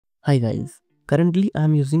Hi guys, currently I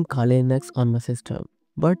am using Kali Linux on my system,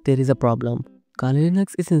 but there is a problem. Kali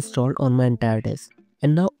Linux is installed on my entire disk,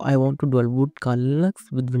 and now I want to dual boot Kali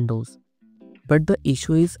Linux with Windows. But the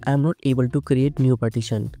issue is I am not able to create new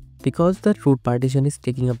partition because the root partition is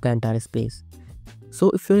taking up the entire space.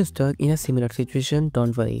 So if you're stuck in a similar situation,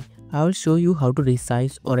 don't worry. I will show you how to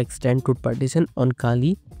resize or extend root partition on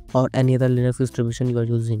Kali or any other Linux distribution you are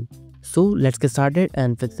using. So let's get started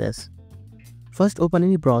and fix this. First, open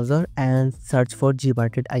any browser and search for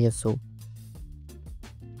GParted ISO.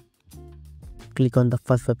 Click on the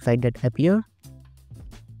first website that appears.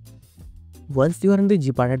 Once you are on the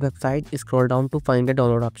GParted website, scroll down to find the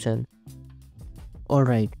download option.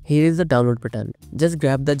 Alright, here is the download button. Just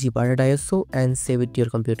grab the GParted ISO and save it to your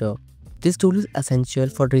computer. This tool is essential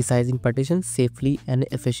for resizing partitions safely and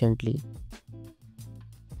efficiently.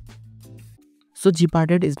 So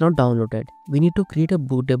GParted is not downloaded. We need to create a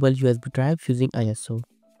bootable USB drive using ISO.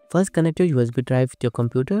 First, connect your USB drive with your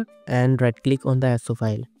computer and right click on the ISO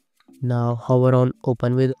file. Now hover on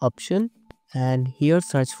open with option and here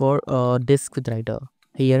search for disk with writer.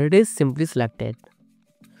 Here it is, simply select it.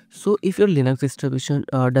 So if your Linux distribution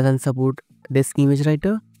doesn't support disk image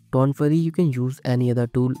writer, don't worry, you can use any other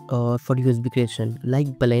tool for USB creation like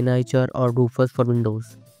Balena or Rufus for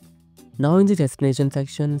Windows. Now in the destination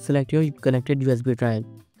section, select your connected USB drive.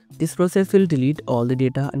 This process will delete all the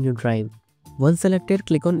data on your drive. Once selected,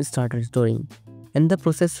 click on Start Restoring. And the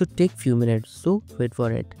process should take few minutes, so wait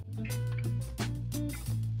for it.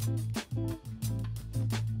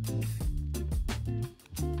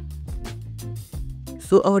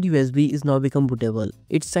 So our USB is now become bootable.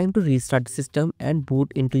 It's time to restart the system and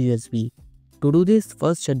boot into USB. To do this,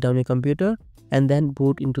 first shut down your computer and then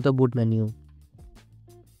boot into the boot menu.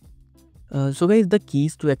 So guys, the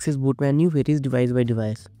keys to access boot menu varies device by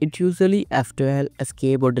device. It's usually F12,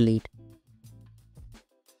 escape or delete.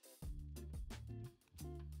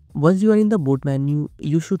 Once you are in the boot menu,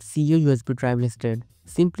 you should see your USB drive listed.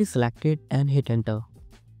 Simply select it and hit enter.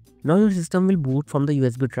 Now your system will boot from the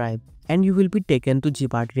USB drive and you will be taken to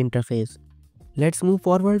GParted interface. Let's move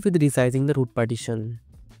forward with resizing the root partition.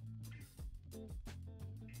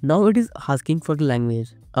 Now it is asking for the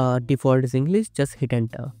language. Default is English, just hit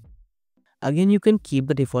enter. Again, you can keep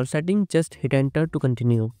the default setting, just hit enter to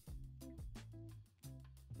continue.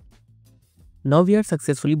 Now we are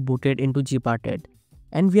successfully booted into GParted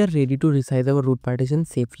and we are ready to resize our root partition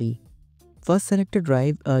safely. First, select a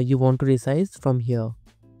drive you want to resize from here.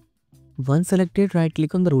 Once selected, right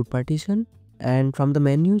click on the root partition and from the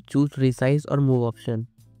menu choose resize or move option.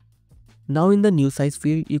 Now in the new size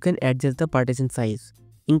field, you can adjust the partition size.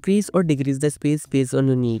 Increase or decrease the space based on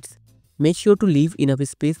your needs. Make sure to leave enough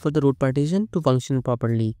space for the root partition to function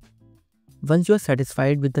properly. Once you are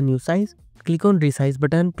satisfied with the new size, click on Resize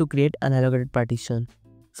button to create unallocated partition.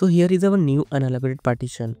 So here is our new unallocated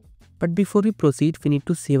partition. But before we proceed, we need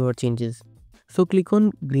to save our changes. So click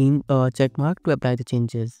on green check mark to apply the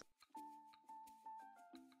changes.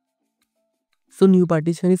 So new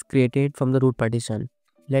partition is created from the root partition.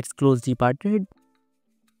 Let's close GParted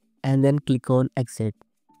and then click on exit.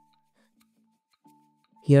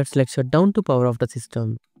 Here select shutdown to power off the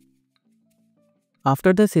system.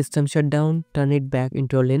 After the system shutdown, turn it back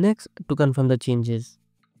into your Linux to confirm the changes.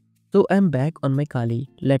 So I'm back on my Kali.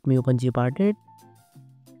 Let me open GParted.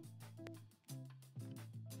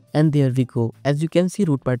 And there we go. As you can see,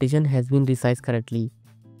 root partition has been resized correctly.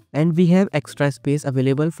 And we have extra space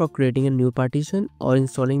available for creating a new partition or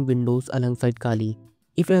installing Windows alongside Kali.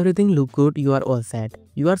 If everything looks good, you are all set.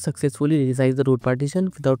 You are successfully resized the root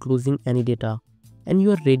partition without losing any data. And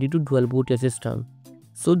you are ready to dual boot your system.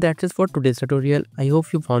 So that's it for today's tutorial. I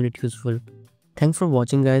hope you found it useful. Thanks for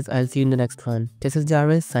watching guys. I'll see you in the next one. This is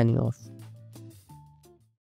Jarvis signing off.